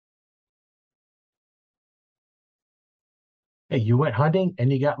Hey, you went hunting and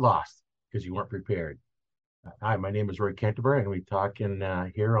you got lost because you weren't prepared. Hi, my name is Roy Canterbury, and we talking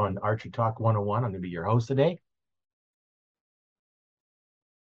here on Archery Talk 101. I'm going to be your host today.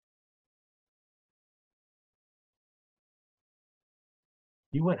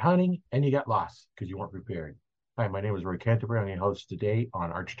 You went hunting and you got lost because you weren't prepared. Hi, my name is Roy Canterbury. I'm your host today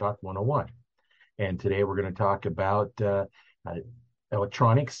on Archery Talk 101. And today we're going to talk about uh,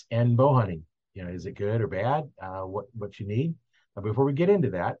 electronics and bow hunting. Is it good or bad? What you need? Before we get into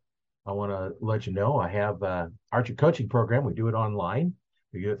that, I want to let you know I have archery coaching program. We do it online.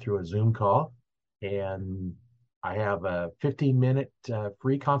 We do it through a Zoom call, and I have a 15-minute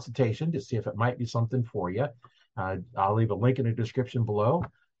free consultation to see if it might be something for you. I'll leave a link in the description below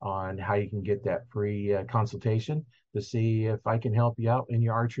on how you can get that free consultation to see if I can help you out in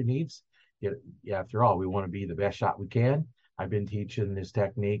your archery needs. After all, we want to be the best shot we can. I've been teaching this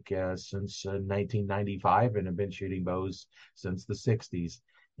technique since 1995 and have been shooting bows since the 60s.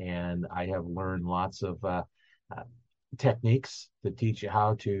 And I have learned lots of uh, techniques to teach you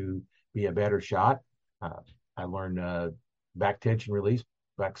how to be a better shot. Uh, I learned back tension release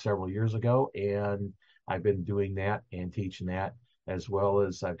back several years ago, and I've been doing that and teaching that, as well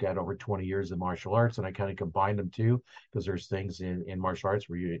as I've got over 20 years of martial arts, and I kind of combine them too, because there's things in martial arts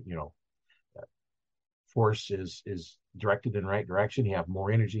where force is directed in the right direction. You have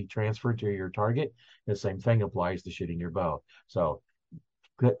more energy transferred to your target. The same thing applies to shooting your bow. So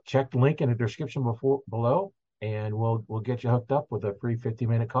check the link in the description below, and we'll get you hooked up with a free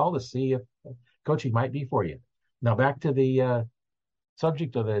 50-minute call to see if coaching might be for you. Now back to the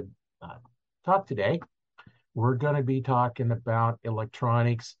subject of the uh, talk today. We're going to be talking about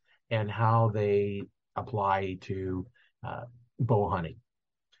electronics and how they apply to uh, bow hunting.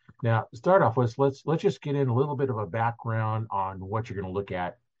 Now, to start off with, let's just get in a little bit of a background on what you're going to look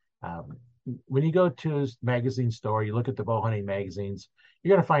at. Um, when you go to a magazine store, you look at the bow hunting magazines,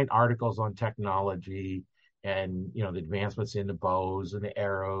 you're going to find articles on technology and the advancements in the bows and the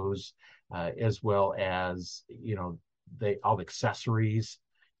arrows, as well as all the accessories.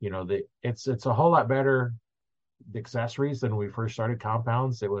 It's a whole lot better the accessories than when we first started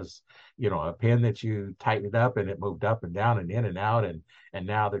compounds. It was, a pin that you tightened up and it moved up and down and in and out. And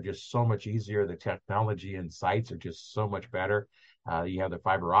now they're just so much easier. The technology and sights are just so much better. You have the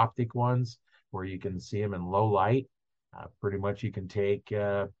fiber optic ones where you can see them in low light. Pretty much you can take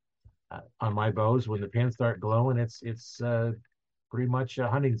on my bows when the pins start glowing, it's pretty much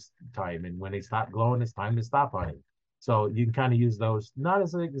hunting time. And when they stop glowing, it's time to stop hunting. So you can kind of use those, not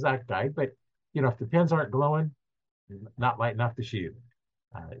as an exact guide, but if the pins aren't glowing, not light enough to shoot.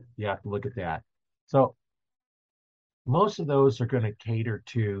 You have to look at that. So most of those are going to cater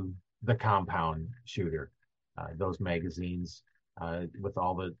to the compound shooter, those magazines with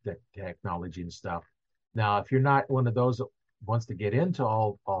all the technology and stuff. Now, if you're not one of those that wants to get into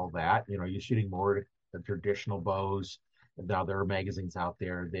all that, you're shooting more the traditional bows. Now there are magazines out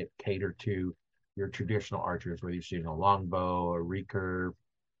there that cater to your traditional archers, whether you're shooting a longbow, a recurve,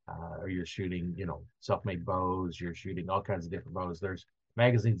 or you're shooting, self-made bows, you're shooting all kinds of different bows. There's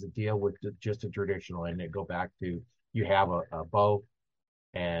magazines that deal with just a traditional, and they go back to you have a bow,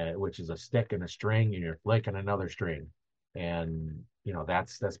 and which is a stick and a string, and you're flicking another string, and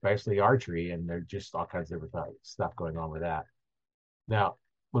that's basically archery, and there's just all kinds of different stuff going on with that. Now,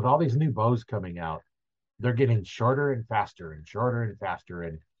 with all these new bows coming out, they're getting shorter and faster and shorter and faster,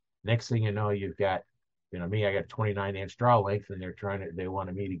 and next thing you know, you've got me, I got 29-inch draw length, and they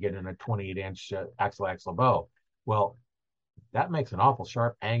wanted me to get in a 28-inch axle bow. Well, that makes an awful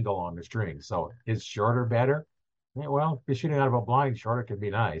sharp angle on the string. So is shorter better? Yeah, well, if you're shooting out of a blind, shorter can be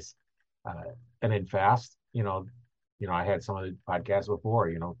nice. Uh, and then fast, I had some of the podcasts before,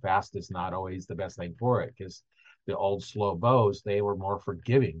 fast is not always the best thing for it, because the old slow bows, they were more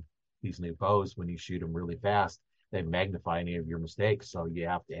forgiving. These new bows, when you shoot them really fast, they magnify any of your mistakes. So you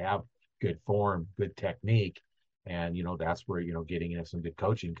have to have good form, good technique. And, that's where, getting in some good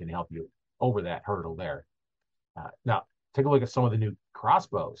coaching can help you over that hurdle there. Now, take a look at some of the new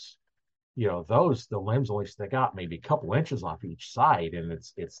crossbows. Those, the limbs only stick out maybe a couple inches off each side. And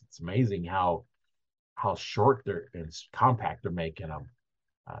it's amazing how short they're and compact they're making them.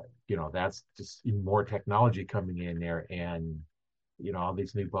 That's just more technology coming in there. And, all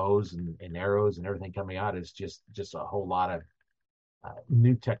these new bows and arrows and everything coming out is just a whole lot of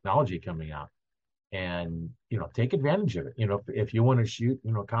new technology coming out. And take advantage of it. If you want to shoot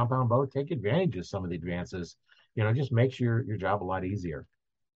compound bow, take advantage of some of the advances. Just makes your job a lot easier.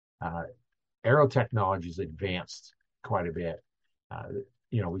 uh, Arrow technology is advanced quite a bit. uh,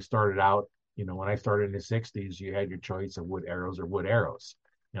 we started out, when I started in the 60s, you had your choice of wood arrows or wood arrows.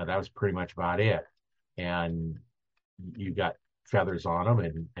 That was pretty much about it. And you got feathers on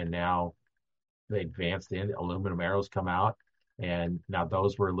them, and now they advanced in aluminum arrows come out, and now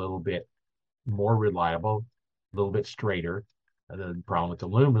those were a little bit more reliable, a little bit straighter. The problem with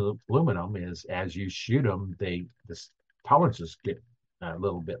aluminum is as you shoot them, the tolerances get a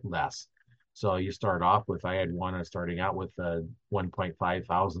little bit less. So you start off with, I had one starting out with 1.5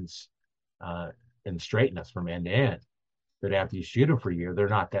 thousandths in straightness from end to end. But after you shoot them for a year, they're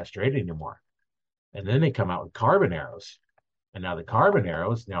not that straight anymore. And then they come out with carbon arrows. And now the carbon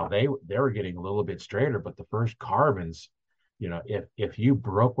arrows, now they were getting a little bit straighter, but the first carbons, if you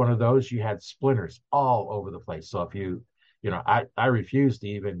broke one of those, you had splinters all over the place. So if I refused to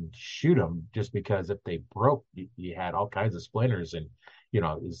even shoot them just because if they broke, you had all kinds of splinters. And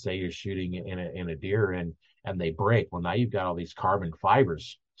say you're shooting in a deer and they break. Well, now you've got all these carbon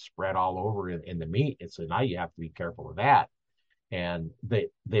fibers spread all over in the meat, and so now you have to be careful with that. And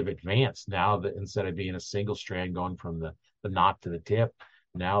they've advanced now that instead of being a single strand going from the knot to the tip,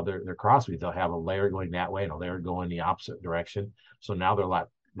 now they're crossbreed. They'll have a layer going that way and a layer going the opposite direction. So now they're a lot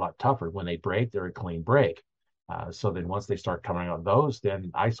tougher. When they break, they're a clean break. So then once they start coming out those,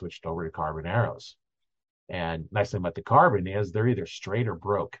 then I switched over to carbon arrows. And nice thing about the carbon is they're either straight or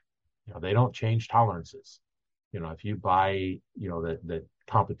broke. They don't change tolerances. If you buy, the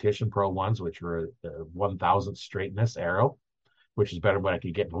competition pro ones, which are the 1,000th straightness arrow, which is better than what I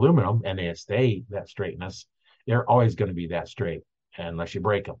could get in aluminum, and they stay that straightness, they're always going to be that straight unless you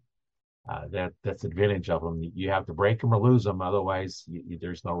break them. That's the advantage of them. You have to break them or lose them. Otherwise,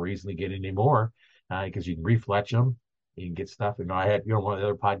 there's no reason to get any more because you can refletch them. You can get stuff. I had, one of the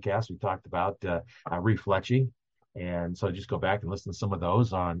other podcasts we talked about refletching. And so just go back and listen to some of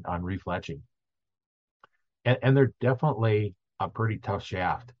those on refletching. And they're definitely a pretty tough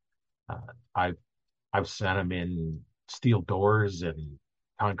shaft. I've sent them in steel doors and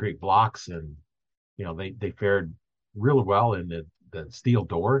concrete blocks, and they fared really well in the steel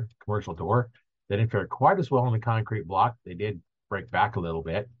door, commercial door. They didn't fare quite as well in the concrete block. They did break back a little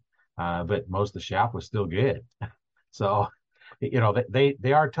bit, but most of the shaft was still good. So,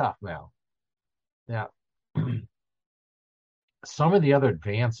 they are tough now. Now, some of the other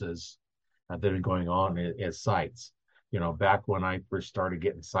advances that are going on is sights. Back when I first started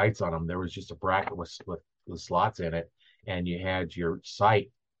getting sights on them, there was just a bracket with slots in it, and you had your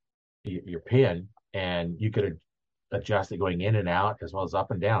sight, your pin, and you could adjust it going in and out as well as up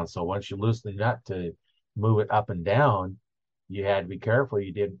and down. So once you loosen the nut to move it up and down, you had to be careful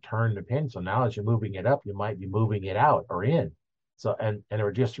you didn't turn the pin. So now as you're moving it up, you might be moving it out or in. So and they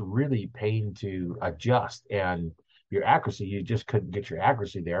were just really pain to adjust. And your accuracy, you just couldn't get your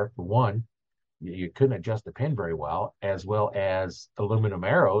accuracy there. For one, you couldn't adjust the pin very well as aluminum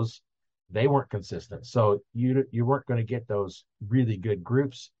arrows, they weren't consistent. So you weren't going to get those really good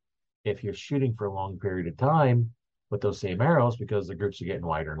groups if you're shooting for a long period of time with those same arrows, because the groups are getting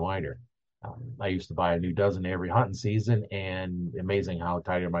wider and wider. I used to buy a new dozen every hunting season, and amazing how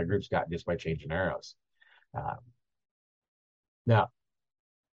tighter my groups got just by changing arrows. Now,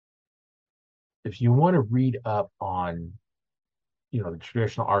 if you want to read up on the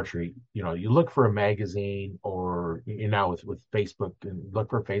traditional archery, you look for a magazine, or with Facebook, and look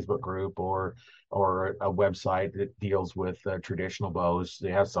for a Facebook group or a website that deals with traditional bows.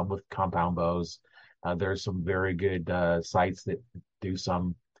 They have some with compound bows. There's some very good sites that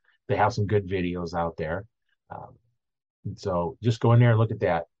they have some good videos out there. So just go in there and look at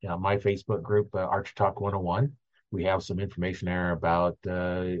that. My Facebook group, Archer Talk 101. We have some information there about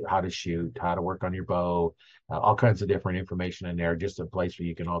how to shoot, how to work on your bow, all kinds of different information in there. Just a place where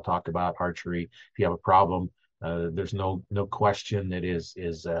you can all talk about archery. If you have a problem, there's no question that is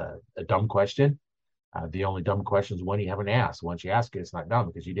a dumb question. The only dumb question is one you haven't asked. Once you ask it, it's not dumb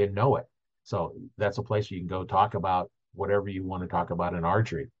because you didn't know it. So that's a place where you can go talk about whatever you want to talk about in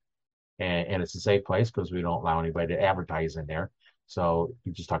archery. And it's a safe place because we don't allow anybody to advertise in there. So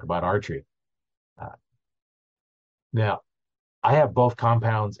you just talk about archery. Now, I have both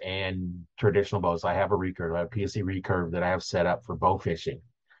compounds and traditional bows. I have a recurve, I have a PSE recurve that I have set up for bow fishing.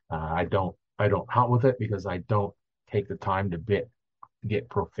 I don't hunt with it because I don't take the time to get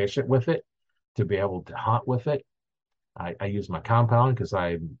proficient with it to be able to hunt with it. I use my compound because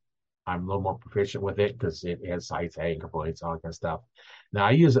I'm a little more proficient with it because it has sights, anchor points, all that kind of stuff. Now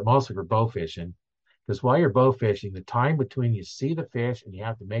I use it mostly for bow fishing because while you're bow fishing, the time between you see the fish and you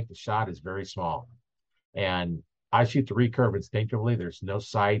have to make the shot is very small. And I shoot the recurve instinctively. There's no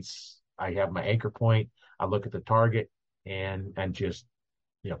sights. I have my anchor point. I look at the target and just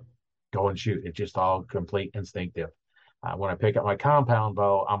go and shoot. It's just all complete instinctive. When I pick up my compound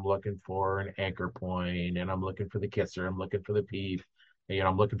bow, I'm looking for an anchor point, and I'm looking for the kisser. I'm looking for the peep.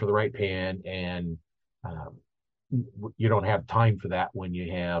 I'm looking for the right pin, and you don't have time for that when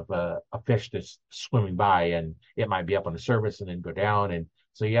you have a fish that's swimming by and it might be up on the surface and then go down. And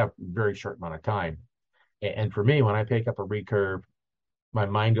so you have a very short amount of time. And for me, when I pick up a recurve, my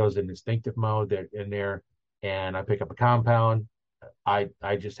mind goes in instinctive mode in there, and I pick up a compound. I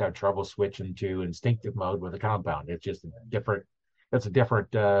just have trouble switching to instinctive mode with a compound. It's just different. It's a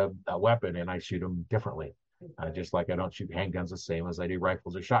different weapon, and I shoot them differently. Just like I don't shoot handguns the same as I do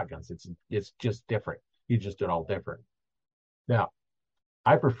rifles or shotguns. It's just different. You just do it all different. Now,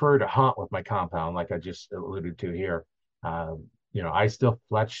 I prefer to hunt with my compound, like I just alluded to here. I still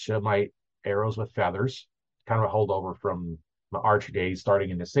fletch my arrows with feathers, kind of a holdover from my archery days, starting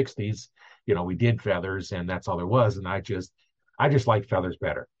in the '60s. We did feathers, and that's all there was. And I just like feathers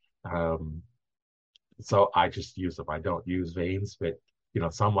better. Um, so I just use them. I don't use vanes, but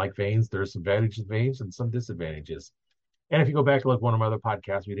some like vanes. There's some advantages of vanes and some disadvantages. And if you go back and look at one of my other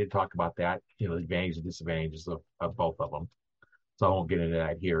podcasts, we did talk about that. The advantages and disadvantages of both of them. So I won't get into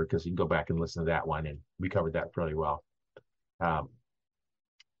that here because you can go back and listen to that one, and we covered that fairly well. Um,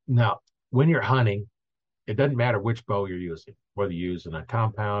 Now, when you're hunting, it doesn't matter which bow you're using, whether you're using a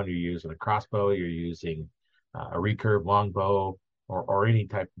compound, you're using a crossbow, you're using a recurve longbow, or any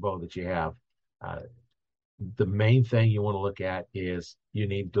type of bow that you have. Uh, the main thing you want to look at is you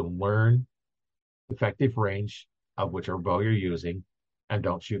need to learn effective range of whichever bow you're using, and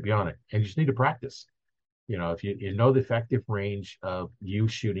don't shoot beyond it. And you just need to practice. If you know the effective range of you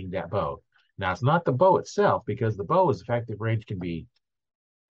shooting that bow. Now, it's not the bow itself, because the bow's effective range can be,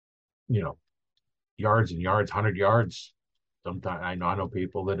 you know, yards and yards, 100 yards. Sometimes I know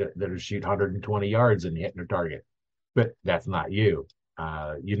people that shoot 120 yards and hitting their target, but that's not you.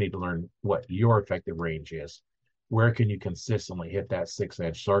 You need to learn what your effective range is. Where can you consistently hit that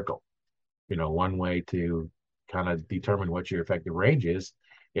 6-inch circle? One way to kind of determine what your effective range is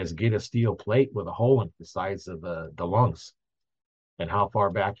get a steel plate with a hole in the sides of the lungs, and how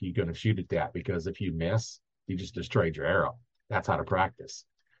far back are you going to shoot at that? Because if you miss, you just destroyed your arrow. That's how to practice.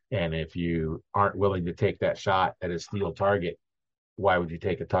 And if you aren't willing to take that shot at a steel target, why would you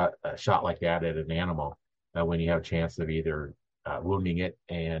take a shot like that at an animal when you have a chance of either wounding it?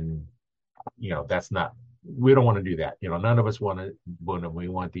 And that's not, we don't want to do that. None of us want to wound them. We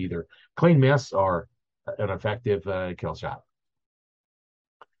want either clean miss or an effective kill shot.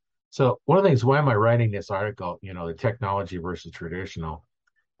 So one of the things, why am I writing this article? The technology versus traditional.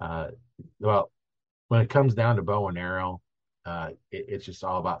 Uh, well, when it comes down to bow and arrow, it's just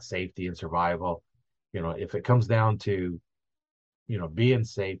all about safety and survival. If it comes down to being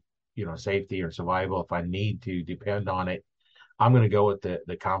safe, safety or survival, if I need to depend on it, I'm going to go with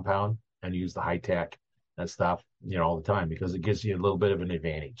the compound and use the high tech and stuff, all the time, because it gives you a little bit of an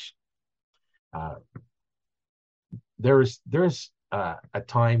advantage. Uh, there's a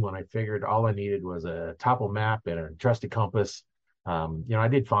time when I figured all I needed was a topo map and a trusted compass. I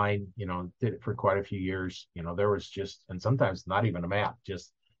did fine, did it for quite a few years. There was just, and sometimes not even a map,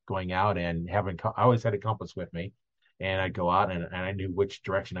 just going out and I always had a compass with me, and I'd go out and I knew which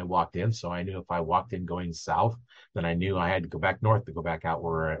direction I walked in. So I knew if I walked in going south, then I knew I had to go back north to go back out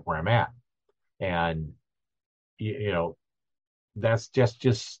where I'm at. And, you know, that's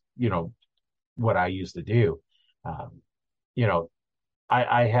just what I used to do. Um, you know,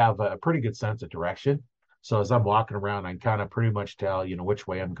 I have a pretty good sense of direction. So as I'm walking around, I kind of pretty much tell, which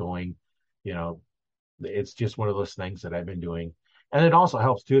way I'm going. You know, it's just one of those things that I've been doing. And it also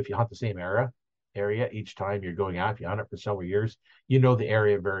helps too if you hunt the same area each time you're going out. If you hunt it for several years, you know the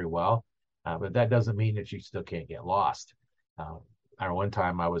area very well. But that doesn't mean that you still can't get lost. Um, I remember one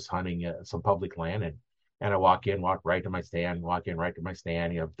time I was hunting some public land, and I walk right to my stand, walk in right to my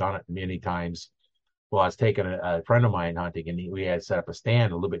stand. I've done it many times. Well, I was taking a friend of mine hunting, and we had set up a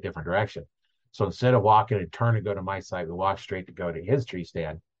stand a little bit different direction. So instead of walking and turn to go to my side, we walked straight to go to his tree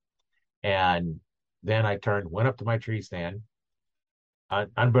stand. And then I turned, went up to my tree stand.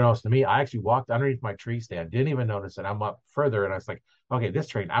 Unbeknownst to me, I actually walked underneath my tree stand, didn't even notice it. I'm up further, and I was like, okay, this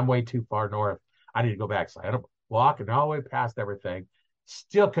train, I'm way too far north. I need to go back. So I had to walk and all the way past everything.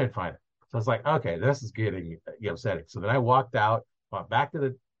 Still couldn't find it. So I was like, okay, this is getting upsetting. So then I walked out, went back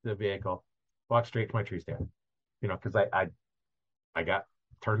to the vehicle, walked straight to my tree stand, because I got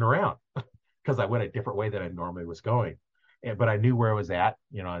turned around because I went a different way than I normally was going. But I knew where I was at.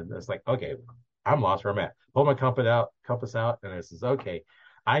 It's like, okay, I'm lost where I'm at. Pull my compass out, and it says, okay,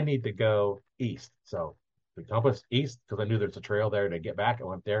 I need to go east. So the compass east, because I knew there's a trail there to get back. I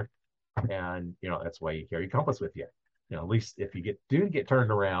went there, and that's why you carry your compass with you. At least if you do get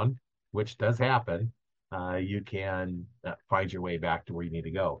turned around, which does happen, you can find your way back to where you need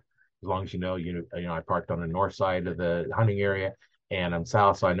to go. As long as I parked on the north side of the hunting area, and I'm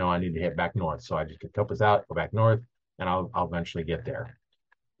south, so I know I need to head back north. So I just get compass out, go back north, and I'll eventually get there.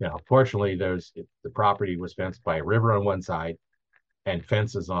 Fortunately, the property was fenced by a river on one side and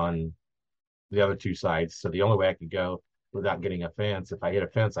fences on the other two sides. So the only way I could go without getting a fence, if I hit a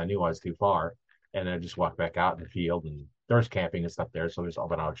fence, I knew I was too far, and then I just walked back out in the field, and there's camping and stuff there. So there's all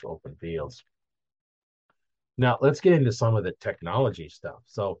been open fields. Now let's get into some of the technology stuff.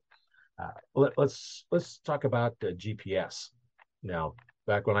 So let's talk about the GPS. Now,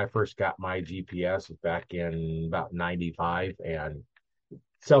 back when I first got my GPS was back in about 95, and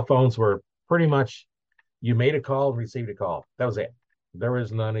cell phones were pretty much you made a call, received a call. That was it. There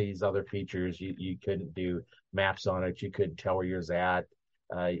was none of these other features. You couldn't do maps on it. You couldn't tell where you're at.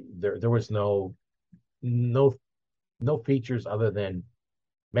 There was no no features other than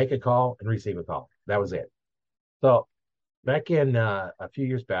make a call and receive a call. That was it. So back in a few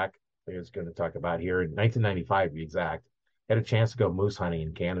years back, I was going to talk about here in 1995, to be exact, had a chance to go moose hunting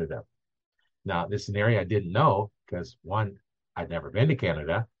in Canada. Now, this is an area I didn't know because one, I'd never been to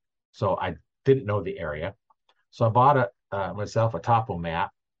Canada, so I didn't know the area. So I bought myself a topo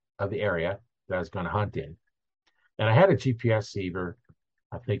map of the area that I was going to hunt in, and I had a GPS receiver.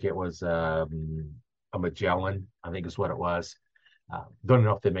 I think it was a Magellan. I think is what it was. Don't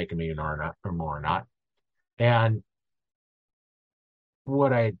know if they make a million or not, or more or not. And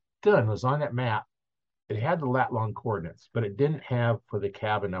what I had done was on that map, it had the lat long coordinates, but it didn't have for the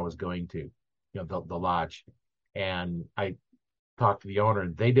cabin I was going to, the lodge. And I talked to the owner,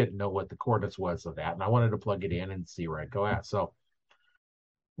 and they didn't know what the coordinates was of that, and I wanted to plug it in and see where I'd go at. So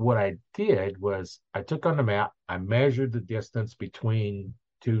what I did was I took on the map, I measured the distance between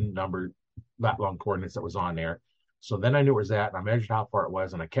two numbered lat long coordinates that was on there. So then I knew where it was at, and I measured how far it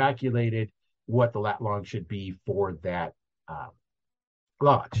was, and I calculated what the lat long should be for that uh,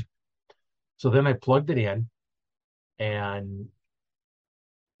 lodge. So then I plugged it in, and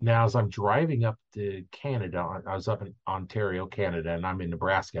now as I'm driving up to Canada, I was up in Ontario, Canada, and I'm in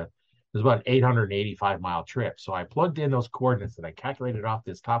Nebraska. It was about an 885-mile trip. So I plugged in those coordinates that I calculated off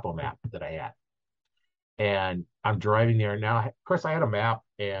this topo map that I had. And I'm driving there now. Of course, I had a map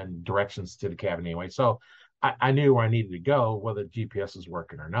and directions to the cabin anyway. So I knew where I needed to go, whether the GPS is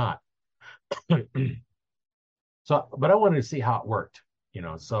working or not. So, but I wanted to see how it worked,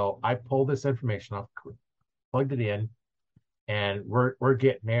 So I pulled this information off, plugged it in, and we're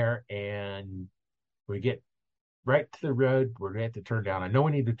getting there, and we get right to the road. We're gonna have to turn down. I know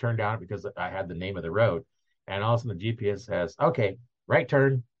we need to turn down because I had the name of the road, and all of a sudden the GPS says, "Okay, right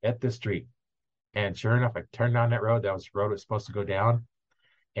turn at this street." And sure enough, I turned down that road. That was the road it's supposed to go down.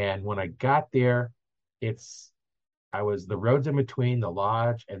 And when I got there, it's I was the roads in between the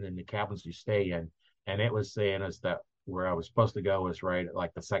lodge and then the cabins you stay in, and it was saying us that where I was supposed to go was right at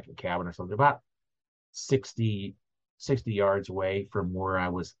like the second cabin or something, about 60 yards away from where I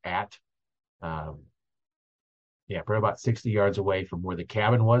was at. Um, yeah, probably about 60 yards away from where the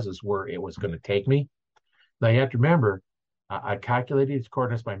cabin was is where it was going to take me. Now you have to remember, I calculated its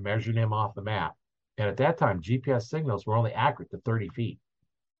coordinates by measuring them off the map. And at that time, GPS signals were only accurate to 30 feet.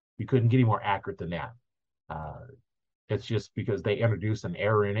 You couldn't get any more accurate than that. Uh, it's just because they introduced an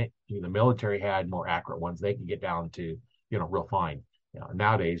error in it. The military had more accurate ones. They could get down to, real fine.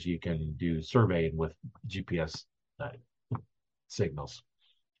 Nowadays you can do surveying with GPS uh, signals.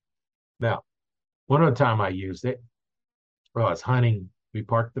 Now, one other time I used it, well, I was hunting. We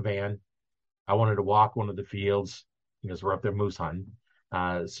parked the van. I wanted to walk one of the fields because we're up there moose hunting.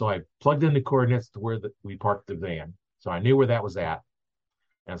 So I plugged in the coordinates to where we parked the van. So I knew where that was at.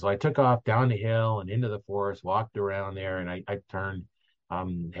 And so I took off down the hill and into the forest, walked around there, and I turned,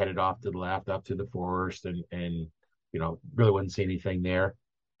 headed off to the left up to the forest, and really wouldn't see anything there.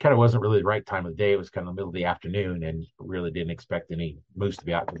 Kind of wasn't really the right time of the day. It was kind of the middle of the afternoon, and really didn't expect any moose to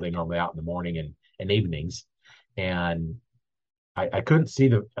be out because they normally out in the morning and evenings. And I couldn't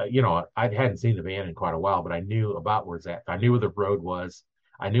see I hadn't seen the van in quite a while, but I knew about where it's at. I knew where the road was.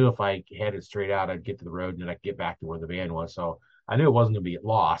 I knew if I headed straight out, I'd get to the road and then I'd get back to where the van was. So I knew it wasn't going to be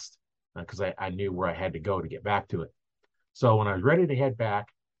lost because I knew where I had to go to get back to it. So when I was ready to head back,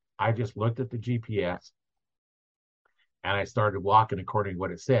 I just looked at the GPS and I started walking according to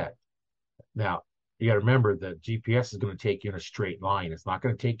what it said. Now, you got to remember the GPS is going to take you in a straight line. It's not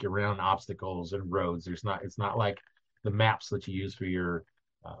going to take you around obstacles and roads. It's not like the maps that you use for your,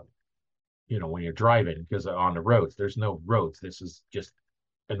 uh, when you're driving, because on the roads, there's no roads. This is just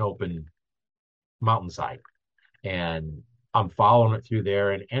an open mountainside. And I'm following it through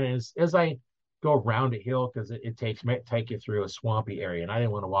there. And as I go around a hill, because it take you through a swampy area, and I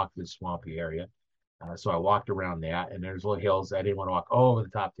didn't want to walk through the swampy area. So I walked around that, and there's little hills. I didn't want to walk over the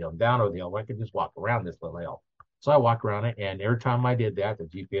top of the hill, down over the hill. I could just walk around this little hill. So I walk around it, and every time I did that, the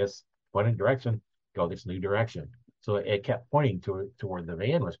GPS pointed direction, go this new direction. So it kept pointing to where the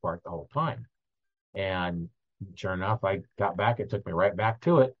van was parked the whole time. And sure enough, I got back. It took me right back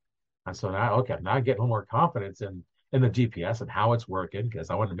to it. And so now, okay, now I get a little more confidence in the GPS and how it's working because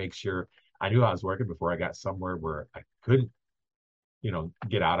I wanted to make sure I knew I was working before I got somewhere where I couldn't,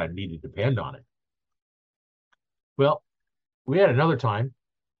 get out. I needed to depend on it. Well, we had another time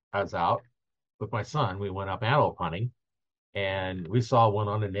I was out with my son. We went up antelope hunting and we saw one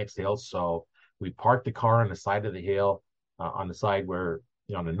on the next hill. So we parked the car on the side of the hill, on the side where,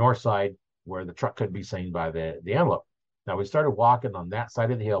 on the north side where the truck couldn't be seen by the antelope. Now we started walking on that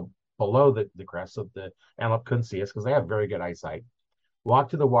side of the hill below the crest so the antelope couldn't see us because they have very good eyesight.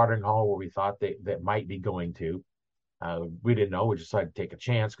 Walked to the watering hole where we thought that might be going to. We didn't know. We just decided to take a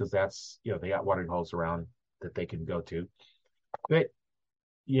chance because that's, they got watering holes around that they can go to. But,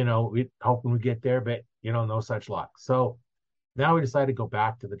 we hoping we get there, but, no such luck. So now we decided to go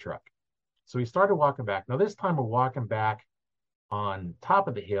back to the truck. So we started walking back. Now, this time we're walking back on top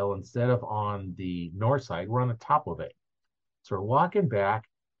of the hill instead of on the north side. We're on the top of it. So we're walking back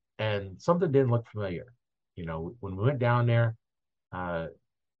and something didn't look familiar. When we went down there, I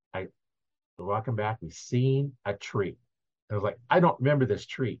we're walking back, we seen a tree. I was like, I don't remember this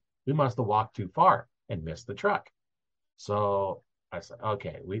tree. We must have walked too far and missed the truck. So I said,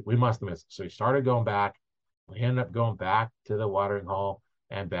 okay, we must have missed it. So we started going back. We ended up going back to the watering hole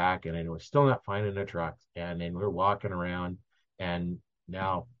and back, and then we're still not finding the truck. And then we're walking around, and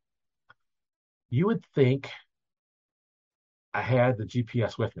now you would think I had the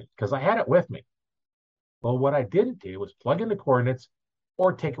GPS with me because I had it with me. Well, what I didn't do was plug in the coordinates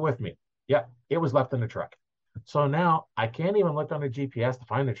or take it with me. Yep, it was left in the truck. So now I can't even look on the GPS to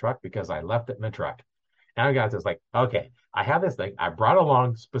find the truck because I left it in the truck. And I got this like, okay, I have this thing. I brought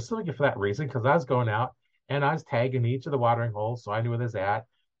along specifically for that reason because I was going out and I was tagging each of the watering holes. So I knew where this at.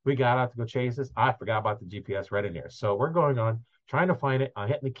 We got out to go chase this. I forgot about the GPS right in here. So we're going on trying to find it. I'm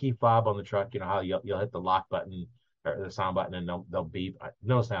hitting the key fob on the truck. You know how you'll hit the lock button or the sound button and they'll beep.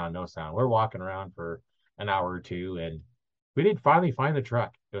 No sound, no sound. We're walking around for an hour or two and we did finally find the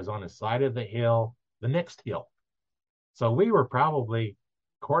truck. It was on the side of the hill, the next hill. So we were probably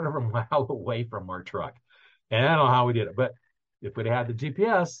quarter of a mile away from our truck. And I don't know how we did it, but if we'd had the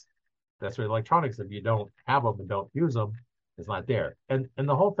GPS, that's where electronics, if you don't have them and don't use them, it's not there. And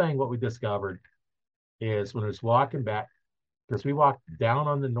the whole thing, what we discovered is when we was walking back, because we walked down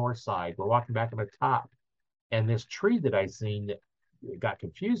on the north side, we're walking back on the top. And this tree that I seen that got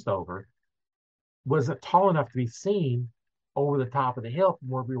confused over wasn't tall enough to be seen over the top of the hill from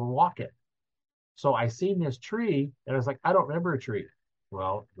where we were walking. So I seen this tree and I was like, I don't remember a tree.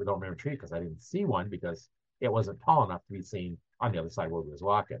 Well, we don't remember a tree because I didn't see one because it wasn't tall enough to be seen on the other side where we was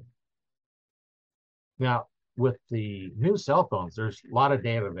walking. Now, with the new cell phones, there's a lot of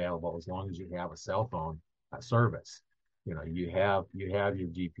data available as long as you have a cell phone service. You have your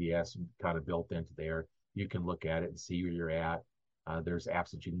GPS kind of built into there. You can look at it and see where you're at. There's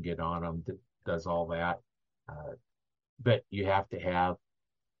apps that you can get on them that does all that. But you have to have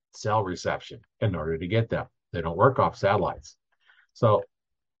cell reception in order to get them. They don't work off satellites. So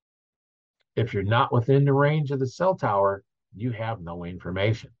if you're not within the range of the cell tower, you have no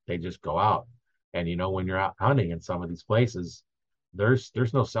information. They just go out. And when you're out hunting in some of these places, there's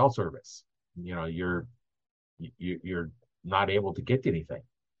no cell service. You're not able to get to anything.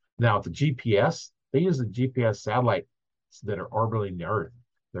 Now with the GPS, they use the GPS satellites that are orbiting the Earth.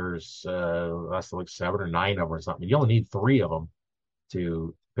 There's that's like 7 or 9 of them or something. You only need 3 of them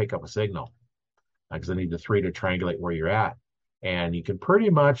to pick up a signal because I need the 3 to triangulate where you're at. And you can pretty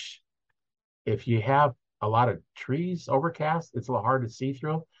much, if you have a lot of trees overcast, it's a little hard to see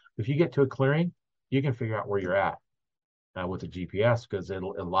through. If you get to a clearing, you can figure out where you're at with the GPS because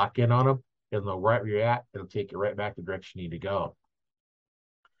it'll lock in on them. It'll know right where you're at. It'll take you right back the direction you need to go.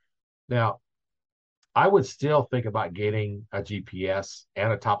 Now, I would still think about getting a GPS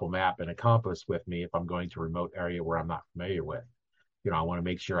and a topo map and a compass with me if I'm going to a remote area where I'm not familiar with. I want to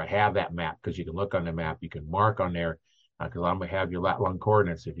make sure I have that map because you can look on the map, you can mark on there because I'm going to have your lat long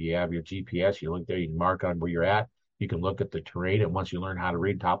coordinates. If you have your GPS, you look there, you can mark on where you're at. You can look at the terrain, and once you learn how to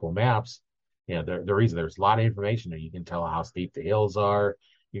read topo maps, there's a lot of information there. You can tell how steep the hills are,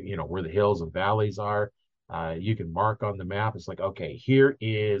 where the hills and valleys are. You can mark on the map. It's like, okay, here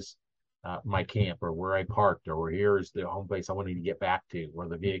is my camp or where I parked, or here is the home place I wanted to get back to, where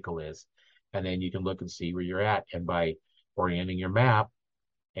the vehicle is. And then you can look and see where you're at. And by orienting your map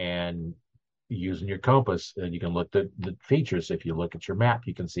and using your compass, and you can look at the features. If you look at your map,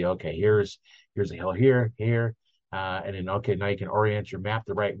 you can see, okay, here's a hill here, and then, okay, now you can orient your map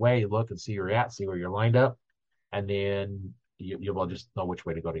the right way, look and see where you're at, see where you're lined up. and then you will just know which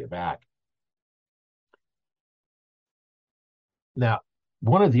way to go to your back. Now,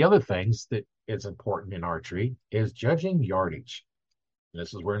 one of the other things that is important in archery is judging yardage.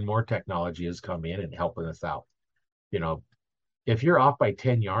 This is where more technology has come in and helping us out. You know, if you're off by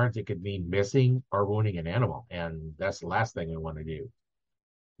 10 yards, it could mean missing or wounding an animal. And that's the last thing we want to do.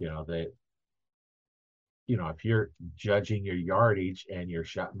 You know, that, if you're judging your yardage and your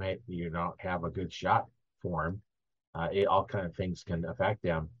shot mate, you don't have a good shot form, all kind of things can affect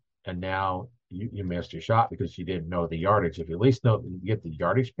them. And now you missed your shot because you didn't know the yardage. If you at least know, get the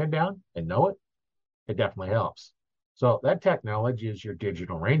yardage pinned down and know it, it definitely helps. So that technology is your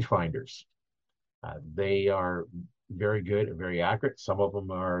digital rangefinders. They are very good and very accurate. Some of them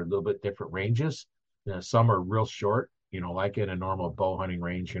are a little bit different ranges. Some are real short, like in a normal bow hunting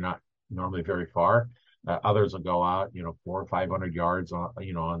range, you're not normally very far. Others will go out, 400 or 500 yards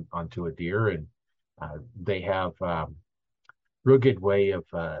onto a deer, and they have real good way of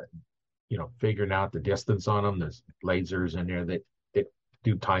figuring out the distance on them. There's lasers in there that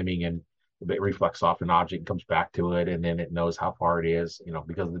do timing, and it reflects off an object and comes back to it, and then it knows how far it is,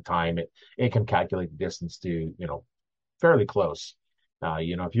 because of the time it can calculate the distance to, fairly close.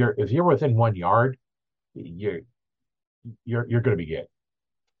 If you're within 1 yard, you're going to be good.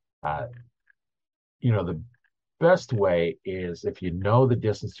 The best way is if you know the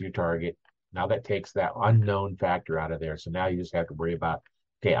distance to your target. Now that takes that unknown factor out of there. So now you just have to worry about,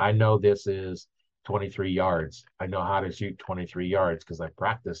 okay, I know this is 23 yards. I know how to shoot 23 yards because I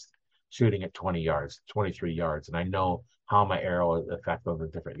practiced shooting at 20 yards, 23 yards, and I know how my arrow will affect on the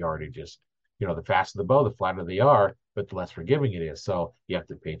different yardages. The faster the bow, the flatter they are, but the less forgiving it is. So you have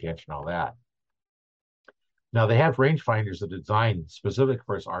to pay attention to all that. Now they have rangefinders that are designed specific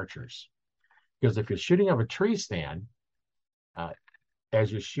for us archers, because if you're shooting up a tree stand,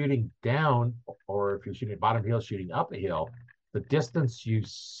 as you're shooting down, or if you're shooting bottom hill, shooting up a hill, the distance you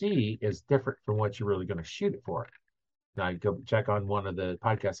see is different from what you're really going to shoot it for. Now, you go check on one of the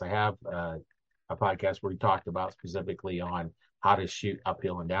podcasts I have, a podcast where we talked about specifically on how to shoot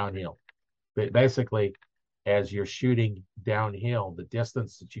uphill and downhill. But basically, as you're shooting downhill, the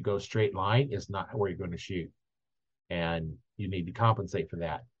distance that you go straight line is not where you're going to shoot. And you need to compensate for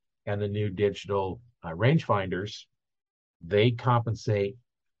that. And the new digital rangefinders, they compensate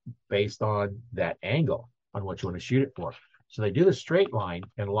based on that angle on what you want to shoot it for. So they do the straight line,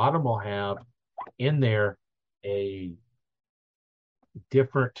 and a lot of them will have in there a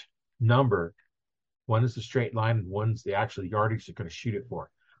different number. One is the straight line, and one's the actual yardage you're going to shoot it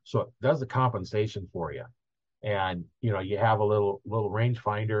for. So it does the compensation for you. And you have a little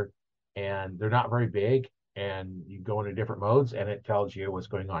rangefinder, and they're not very big, and you go into different modes, and it tells you what's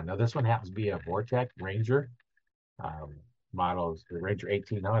going on. Now this one happens to be a Vortec Ranger model, is the Ranger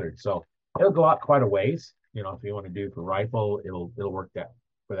 1800. So it'll go out quite a ways. If you want to do for rifle, it'll work that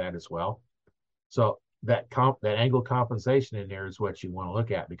for that as well. So that angle compensation in there is what you want to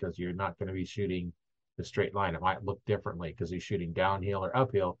look at, because you're not going to be shooting the straight line. It might look differently because you're shooting downhill or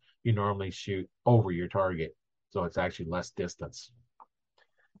uphill. You normally shoot over your target, so it's actually less distance.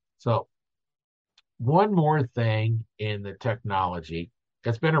 So one more thing in the technology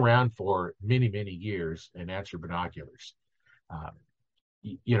that's been around for many, many years, and that's your binoculars.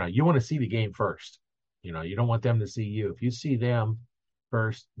 You want to see the game first. You don't want them to see you. If you see them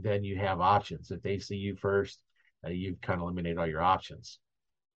first, then you have options. If they see you first, you've kind of eliminated all your options.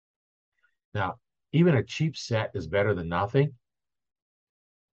 Now, even a cheap set is better than nothing,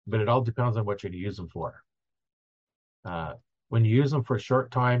 but it all depends on what you're going to use them for. When you use them for a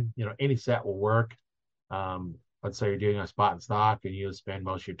short time, any set will work. Let's say you're doing a spot and stock and you spend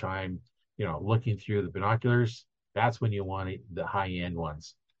most of your time, looking through the binoculars. That's when you want the high-end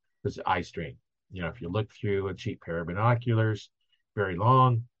ones, because eye strain. If you look through a cheap pair of binoculars very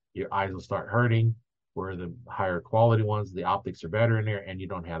long, your eyes will start hurting. Where the higher quality ones, the optics are better in there, and you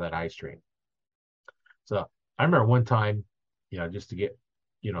don't have that eye strain. So I remember one time, just to get,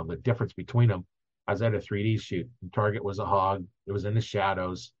 the difference between them, I was at a 3D shoot. The target was a hog. It was in the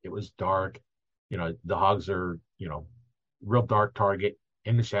shadows. It was dark. The hogs are, real dark target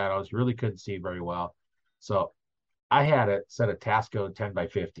in the shadows. Really couldn't see very well. So I had a set of Tasco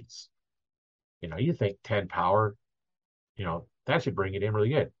 10x50s. You think 10 power, that should bring it in really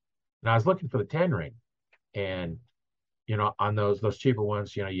good. And I was looking for the 10 ring, and on those cheaper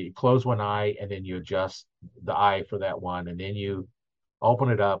ones, you close one eye and then you adjust the eye for that one, and then you open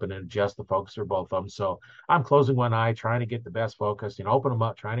it up and then adjust the focus for both of them. So I'm closing one eye, trying to get the best focus, open them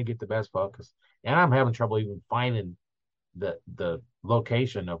up, trying to get the best focus, and I'm having trouble even finding the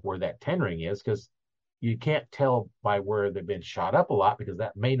location of where that 10 ring is, because you can't tell by where they've been shot up a lot, because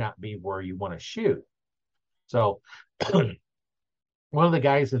that may not be where you want to shoot. So one of the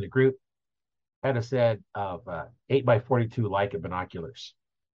guys in the group had a set of 8x42 Leica binoculars.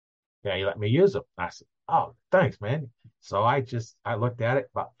 Yeah, he let me use them. I said, "Oh, thanks, man." So I looked at it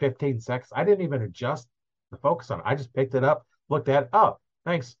about 15 seconds. I didn't even adjust the focus on it. I just picked it up, looked at it. Oh,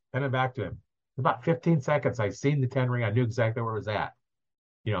 thanks. And then back to him. About 15 seconds. I seen the 10 ring. I knew exactly where it was at.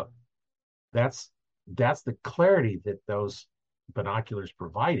 You know, that's that's the clarity that those binoculars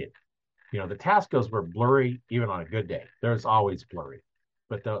provided. The Tascos were blurry even on a good day. There's always blurry,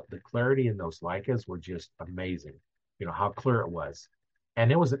 but the clarity in those Leicas were just amazing. How clear it was, and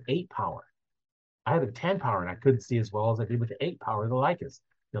it was an 8 power. I had a 10 power and I couldn't see as well as I did with the 8 power of the Leicas.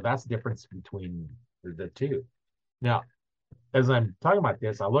 That's the difference between the two. Now, as I'm talking about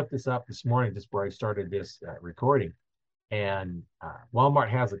this, I looked this up this morning just before I started this recording, and Walmart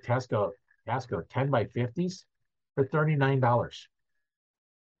has a Tasco 10x50s for $39.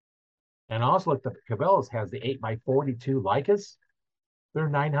 And I also looked up Cabela's has the 8x42 Leicas. They're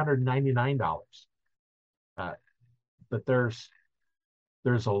 $999. Uh, but there's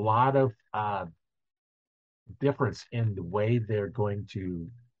a lot of difference in the way they're going to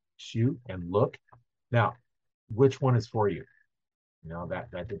shoot and look. Now, which one is for you?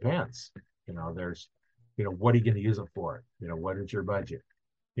 That depends. There's, what are you going to use it for? What is your budget?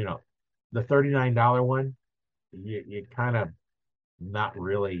 The $39 one, you kind of not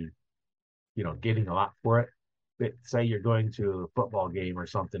really, getting a lot for it. But say you're going to a football game or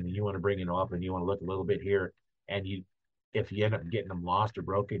something and you want to bring it up and you want to look a little bit here, and if you end up getting them lost or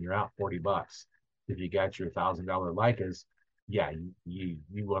broken, you're out $40. If you got your $1,000 Leicas, yeah, you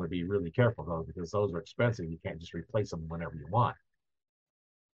want to be really careful though, because those are expensive. You can't just replace them whenever you want.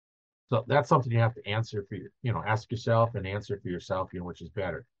 So that's something you have to answer for ask yourself and answer for yourself, which is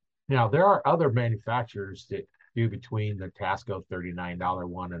better. Now, there are other manufacturers that do between the Tasco $39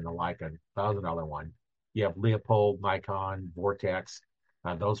 one and the Leica $1,000 one. You have Leupold, Nikon, Vortex.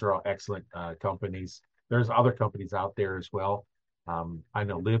 Those are all excellent companies. There's other companies out there as well. I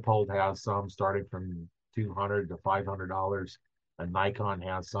know Leupold has some starting from $200 to $500, and Nikon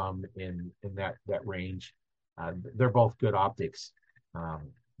has some in that range. They're both good optics.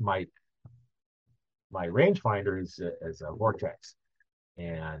 My rangefinder is a Vortex,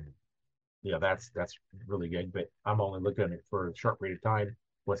 and that's really good. But I'm only looking at it for a short period of time.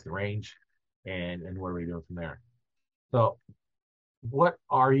 What's the range, and what are we doing from there? So, what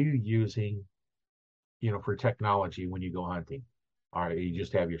are you using, for technology when you go hunting? Are you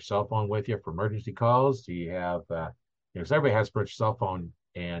just have your cell phone with you for emergency calls? Do you have, because everybody has a cell phone,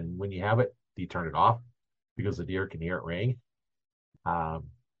 and when you have it, do you turn it off because the deer can hear it ring? Um,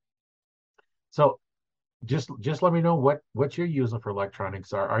 so just let me know what you're using for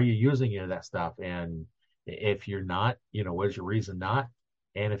electronics. Are you using any of that stuff? And if you're not, what is your reason not?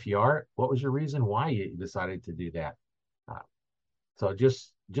 And if you are, what was your reason why you decided to do that? Uh, so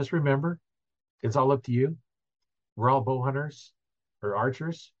just remember, it's all up to you. We're all bow hunters or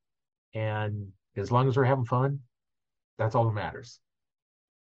archers, and as long as we're having fun, that's all that matters.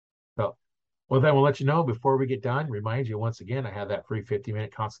 So, well, then we'll let you know before we get done. Remind you once again, I have that free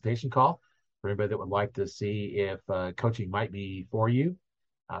 50-minute consultation call for anybody that would like to see if coaching might be for you.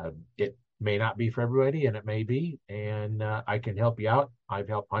 It may not be for everybody, and it may be, and I can help you out. I've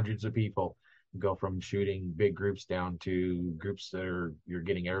helped hundreds of people go from shooting big groups down to groups that you're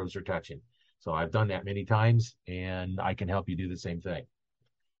getting arrows or touching. So I've done that many times, and I can help you do the same thing.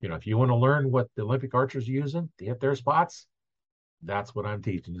 If you want to learn what the Olympic archers are using to hit their spots, that's what I'm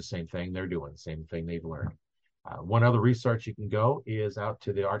teaching. The same thing they're doing, the same thing they've learned. One other research you can go is out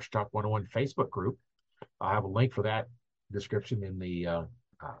to the Archer Talk 101 Facebook group. I'll have a link for that description in the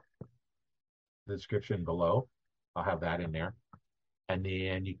description below. I'll have that in there. And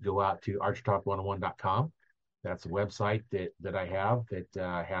then you can go out to archertalk101.com. That's a website that I have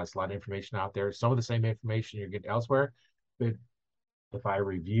that has a lot of information out there. Some of the same information you're getting elsewhere. But if I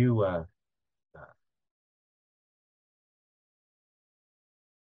review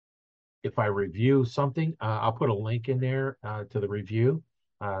something, I'll put a link in there to the review.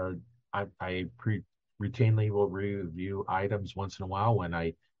 I routinely will review items once in a while. When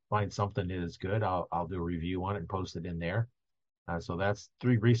I find something that is good, I'll do a review on it and post it in there. So that's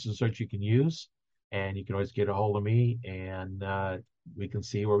 3 resources you can use, and you can always get a hold of me, and we can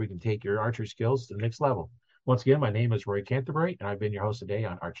see where we can take your archery skills to the next level. Once again, my name is Roy Canterbury, and I've been your host today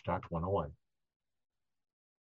on Archer Talk 101.